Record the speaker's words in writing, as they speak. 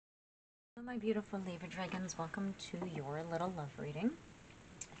Hello my beautiful Libra dragons, welcome to your little love reading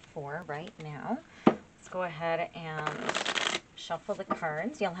for right now. Let's go ahead and shuffle the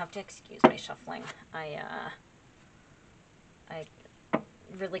cards. You'll have to excuse my shuffling. I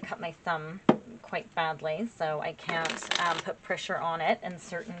really cut my thumb quite badly, so I can't put pressure on it in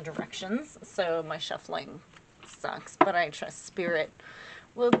certain directions, so my shuffling sucks, but I trust spirit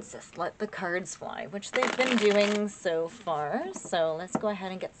will just let the cards fly, which they've been doing so far. So let's go ahead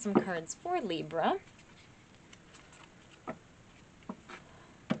and get some cards for Libra.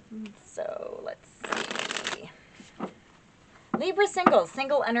 So let's see. Libra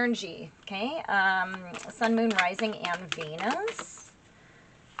single energy, okay? Sun, Moon, Rising, and Venus.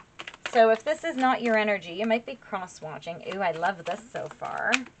 So if this is not your energy, you might be cross-watching. Ooh, I love this so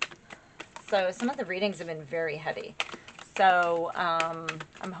far. So some of the readings have been very heavy. So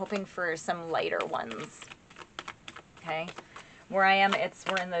I'm hoping for some lighter ones, okay? Where I am,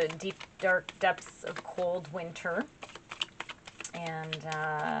 we're in the deep, dark depths of cold winter. And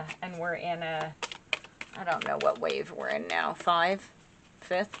we're in a, I don't know what wave we're in now,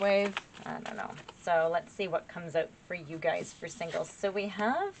 fifth wave? I don't know. So let's see what comes out for you guys for singles. So we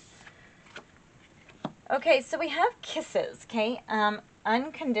have, okay, so we have kisses, okay?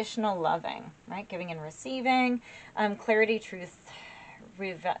 Unconditional loving, right? Giving and receiving, clarity, truth,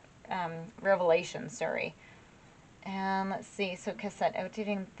 revelation, sorry. And let's see, so cassette,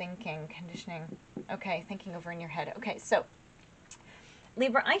 outdating thinking, conditioning. Okay, thinking over in your head. Okay, so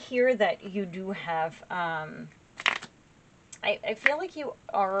Libra, I hear that you do have, I feel like you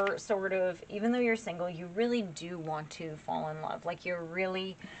are sort of, even though you're single, you really do want to fall in love. Like you're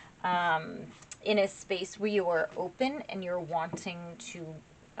really in a space where you are open and you're wanting to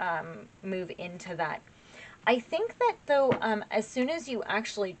move into that. I think that though, as soon as you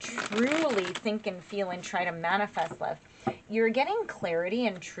actually truly think and feel and try to manifest love, you're getting clarity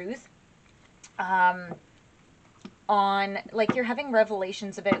and truth on, like you're having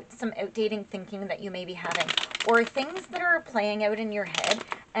revelations about some outdated thinking that you may be having, or things that are playing out in your head.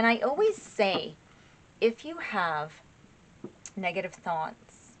 And I always say, if you have negative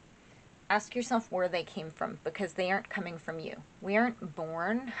thoughts, ask yourself where they came from, because they aren't coming from you. We aren't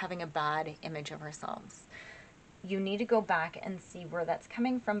born having a bad image of ourselves. You need to go back and see where that's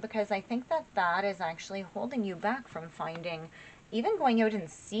coming from, because I think that that is actually holding you back from finding, even going out and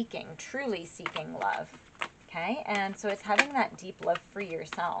seeking, truly seeking love. Okay, and so it's having that deep love for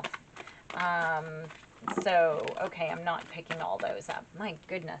yourself. So, okay, I'm not picking all those up. My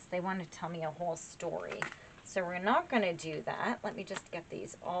goodness, they want to tell me a whole story. So we're not going to do that. Let me just get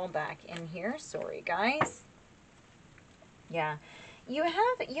these all back in here. Sorry, guys. Yeah, you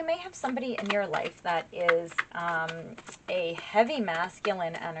may have somebody in your life that is a heavy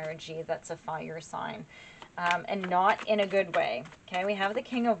masculine energy that's a fire sign. And not in a good way. Okay, we have the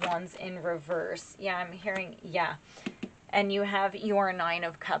King of Wands in reverse. Yeah, I'm hearing, yeah. And you have your Nine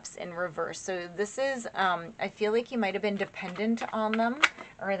of Cups in reverse. So this is, I feel like you might have been dependent on them,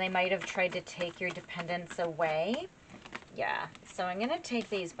 or they might have tried to take your dependence away. Yeah, so I'm going to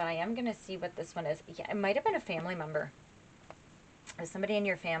take these, but I am going to see what this one is. Yeah, it might have been a family member. Or somebody in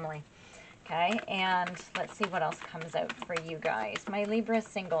your family. Okay, and let's see what else comes out for you guys. My Libra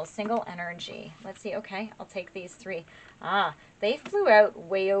single energy. Let's see, okay, I'll take these three. Ah, they flew out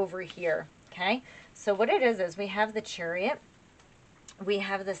way over here, okay? So what it is we have the Chariot, we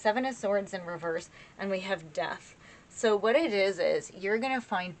have the Seven of Swords in reverse, and we have Death. So what it is you're going to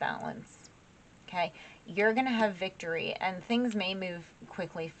find balance, okay? You're going to have victory, and things may move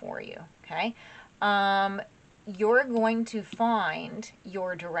quickly for you, okay? You're going to find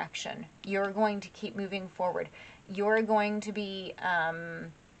your direction. You're going to keep moving forward. You're going to be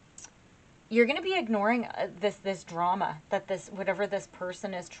ignoring this drama that whatever this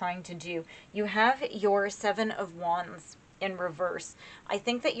person is trying to do. You have your Seven of Wands in reverse. I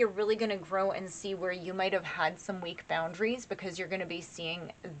think that you're really going to grow and see where you might have had some weak boundaries, because you're going to be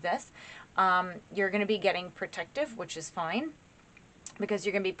seeing this. You're going to be getting protective, which is fine, because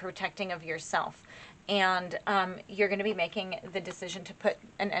you're going to be protecting of yourself. And you're going to be making the decision to put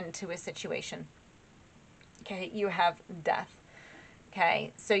an end to a situation. Okay, you have Death.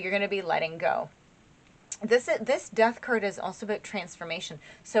 Okay, so you're going to be letting go. This Death card is also about transformation.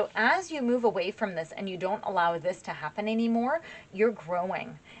 So as you move away from this and you don't allow this to happen anymore, you're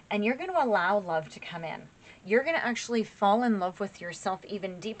growing. And you're going to allow love to come in. You're going to actually fall in love with yourself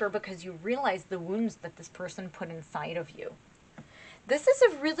even deeper, because you realize the wounds that this person put inside of you. This is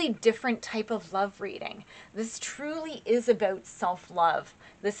a really different type of love reading. This truly is about self-love.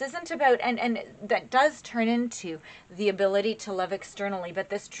 This isn't about, and that does turn into the ability to love externally, but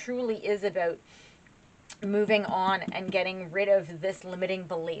this truly is about moving on and getting rid of this limiting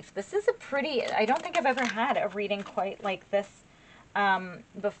belief. This is a pretty, I don't think I've ever had a reading quite like this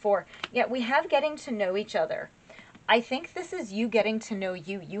before. Yeah, we have getting to know each other. I think this is you getting to know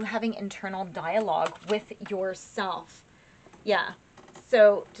you having internal dialogue with yourself. Yeah.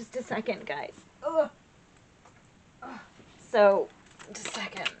 So just a second, guys. Ugh. So just a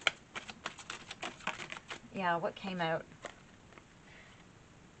second. Yeah, what came out?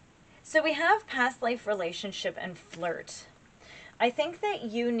 So we have past life, relationship, and flirt. I think that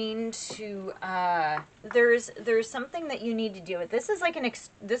you need to, there's something that you need to deal with. This is like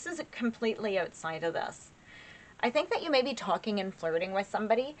this is completely outside of this. I think that you may be talking and flirting with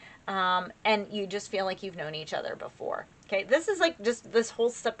somebody, and you just feel like you've known each other before. Okay, this is like just this whole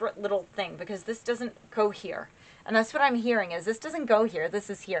separate little thing, because this doesn't go here. And that's what I'm hearing, is this doesn't go here, this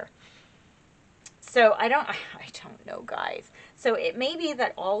is here. So I don't know, guys. So it may be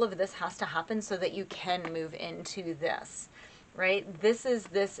that all of this has to happen so that you can move into this, right? This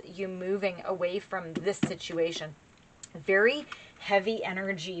is you moving away from this situation. Very heavy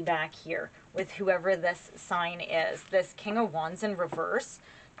energy back here with whoever this sign is. This King of Wands in reverse,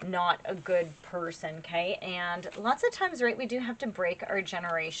 not a good person, okay? And lots of times, right, we do have to break our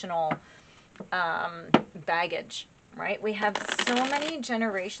generational baggage, right? We have so many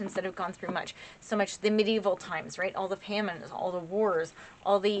generations that have gone through so much the medieval times, right? All the famines, all the wars,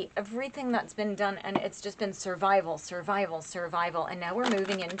 everything that's been done, and it's just been survival, survival, survival. And now we're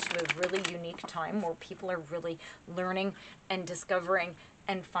moving into a really unique time where people are really learning and discovering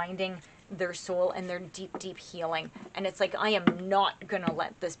and finding their soul and their deep, deep healing. And it's like, I am not going to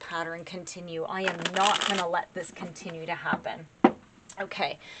let this pattern continue. I am not going to let this continue to happen.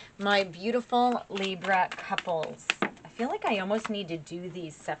 Okay, my beautiful Libra couples. I feel like I almost need to do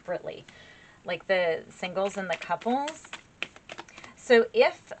these separately, like the singles and the couples. So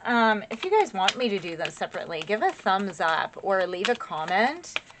if you guys want me to do them separately, give a thumbs up or leave a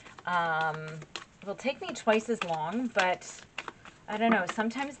comment. It'll take me twice as long, but I don't know.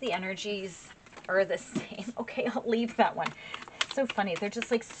 Sometimes the energies are the same. Okay, I'll leave that one. It's so funny. They're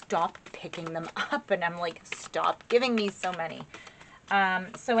just like, stop picking them up. And I'm like, stop giving me so many.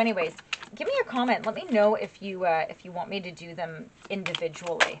 So anyways, give me a comment. Let me know if you want me to do them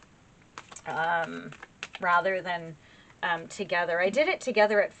individually, rather than together. I did it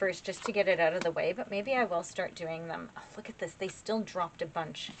together at first just to get it out of the way, but maybe I will start doing them. Oh, look at this. They still dropped a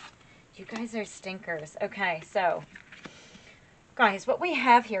bunch. You guys are stinkers. Okay, so guys, what we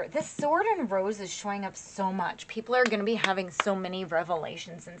have here, this sword and rose is showing up so much. People are going to be having so many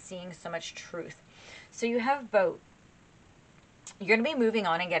revelations and seeing so much truth. So you have both. You're going to be moving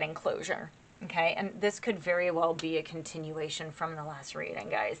on and getting closure, okay? And this could very well be a continuation from the last reading,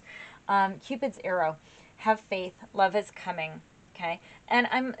 guys. Cupid's arrow. Have faith. Love is coming, okay?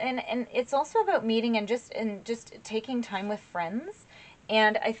 And it's also about meeting and just taking time with friends.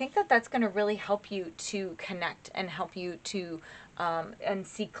 And I think that that's going to really help you to connect and help you to and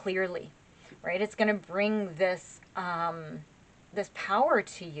see clearly, right? It's going to bring this this power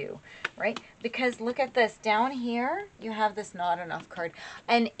to you, right? Because look at this down here, you have this not enough card.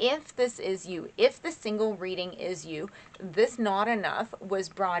 And if this is you, if the single reading is you, this not enough was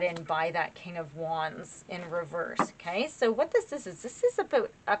brought in by that King of Wands in reverse. Okay, so what this is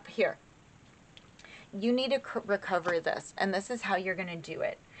about up here. You need to recover this, and this is how you're going to do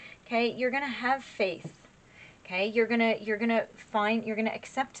it. Okay, you're going to have faith. Okay, you're gonna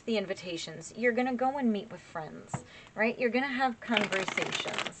accept the invitations. You're gonna go and meet with friends, right? You're gonna have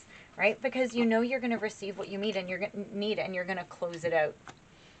conversations, right? Because you know you're gonna receive what you need, and you're gonna close it out.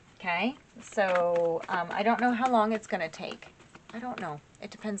 Okay, so I don't know how long it's gonna take. I don't know. It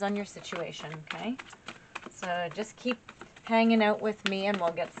depends on your situation. Okay, so just keep hanging out with me, and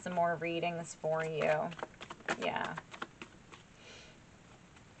we'll get some more readings for you. Yeah.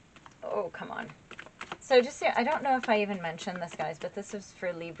 Oh, come on. So just, I don't know if I even mentioned this, guys, but this is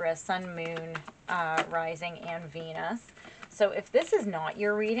for Libra, Sun, Moon, Rising, and Venus. So if this is not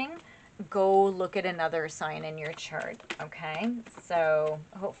your reading, go look at another sign in your chart, okay? So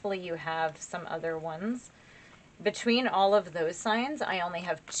hopefully you have some other ones. Between all of those signs, I only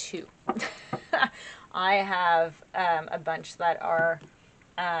have 2. I have a bunch that are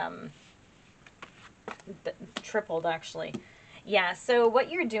tripled, actually. Yeah, so what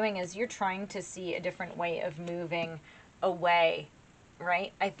you're doing is you're trying to see a different way of moving away,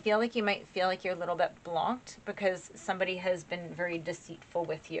 right? I feel like you might feel like you're a little bit blocked because somebody has been very deceitful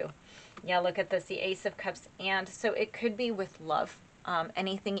with you. Yeah, look at this, the Ace of Cups. And so it could be with love,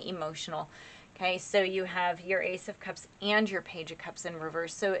 anything emotional. Okay, so you have your Ace of Cups and your Page of Cups in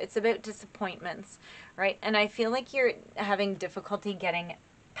reverse. So it's about disappointments, right? And I feel like you're having difficulty getting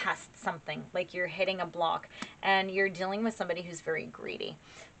past something, like you're hitting a block, and you're dealing with somebody who's very greedy.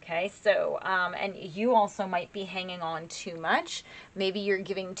 Okay, so, and you also might be hanging on too much. Maybe you're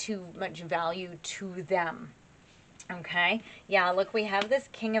giving too much value to them. Okay, yeah, look, we have this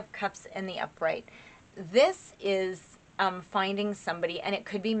King of Cups in the upright. This is finding somebody, and it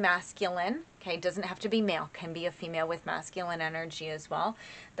could be masculine. Okay, it doesn't have to be male, can be a female with masculine energy as well.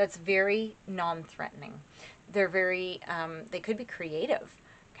 That's very non-threatening. They're very, they could be creative.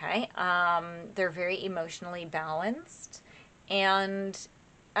 Okay, they're very emotionally balanced, and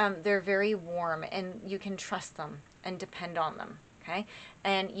they're very warm, and you can trust them and depend on them. Okay,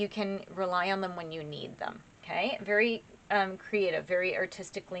 and you can rely on them when you need them. Okay, very creative, very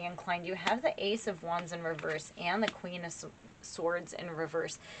artistically inclined. You have the Ace of Wands in reverse and the Queen of Swords in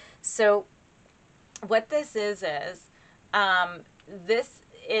reverse. So what this is this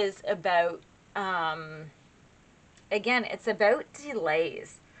is about, again, it's about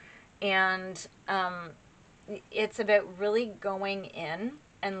delays. And it's about really going in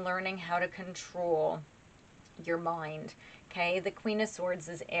and learning how to control your mind. Okay, the Queen of Swords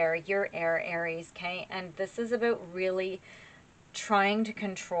is air, you're air, Aries. Okay, and this is about really trying to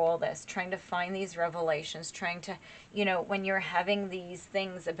control this, trying to find these revelations, trying to, you know, when you're having these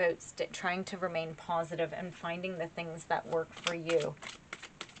things about trying to remain positive and finding the things that work for you.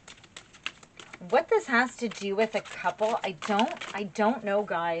 What this has to do with a couple, I don't know,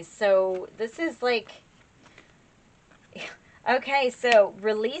 guys. So this is like, okay, so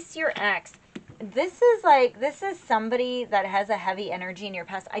release your ex. This is like, this is somebody that has a heavy energy in your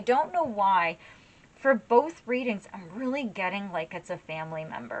past. I don't know why. For both readings, I'm really getting like it's a family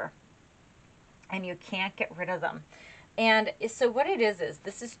member, and you can't get rid of them. And so what it is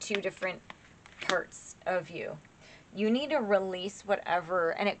this is two different parts of you. You need to release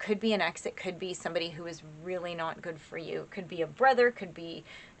whatever, and it could be an ex, it could be somebody who is really not good for you. It could be a brother, could be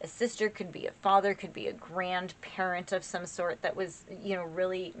a sister, could be a father, could be a grandparent of some sort that was, you know,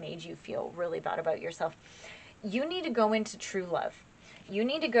 really made you feel really bad about yourself. You need to go into true love. You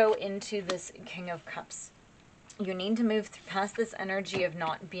need to go into this King of Cups. You need to move past this energy of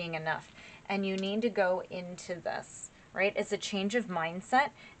not being enough, and you need to go into this. Right? It's a change of mindset.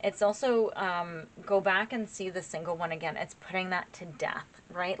 It's also go back and see the single one again. It's putting that to death,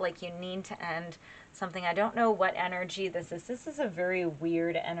 right? Like you need to end something. I don't know what energy this is. This is a very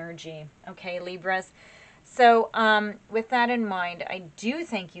weird energy. Okay, Libras. So with that in mind, I do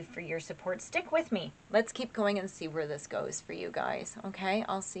thank you for your support. Stick with me. Let's keep going and see where this goes for you guys. Okay,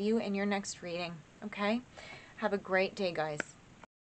 I'll see you in your next reading. Okay, have a great day, guys.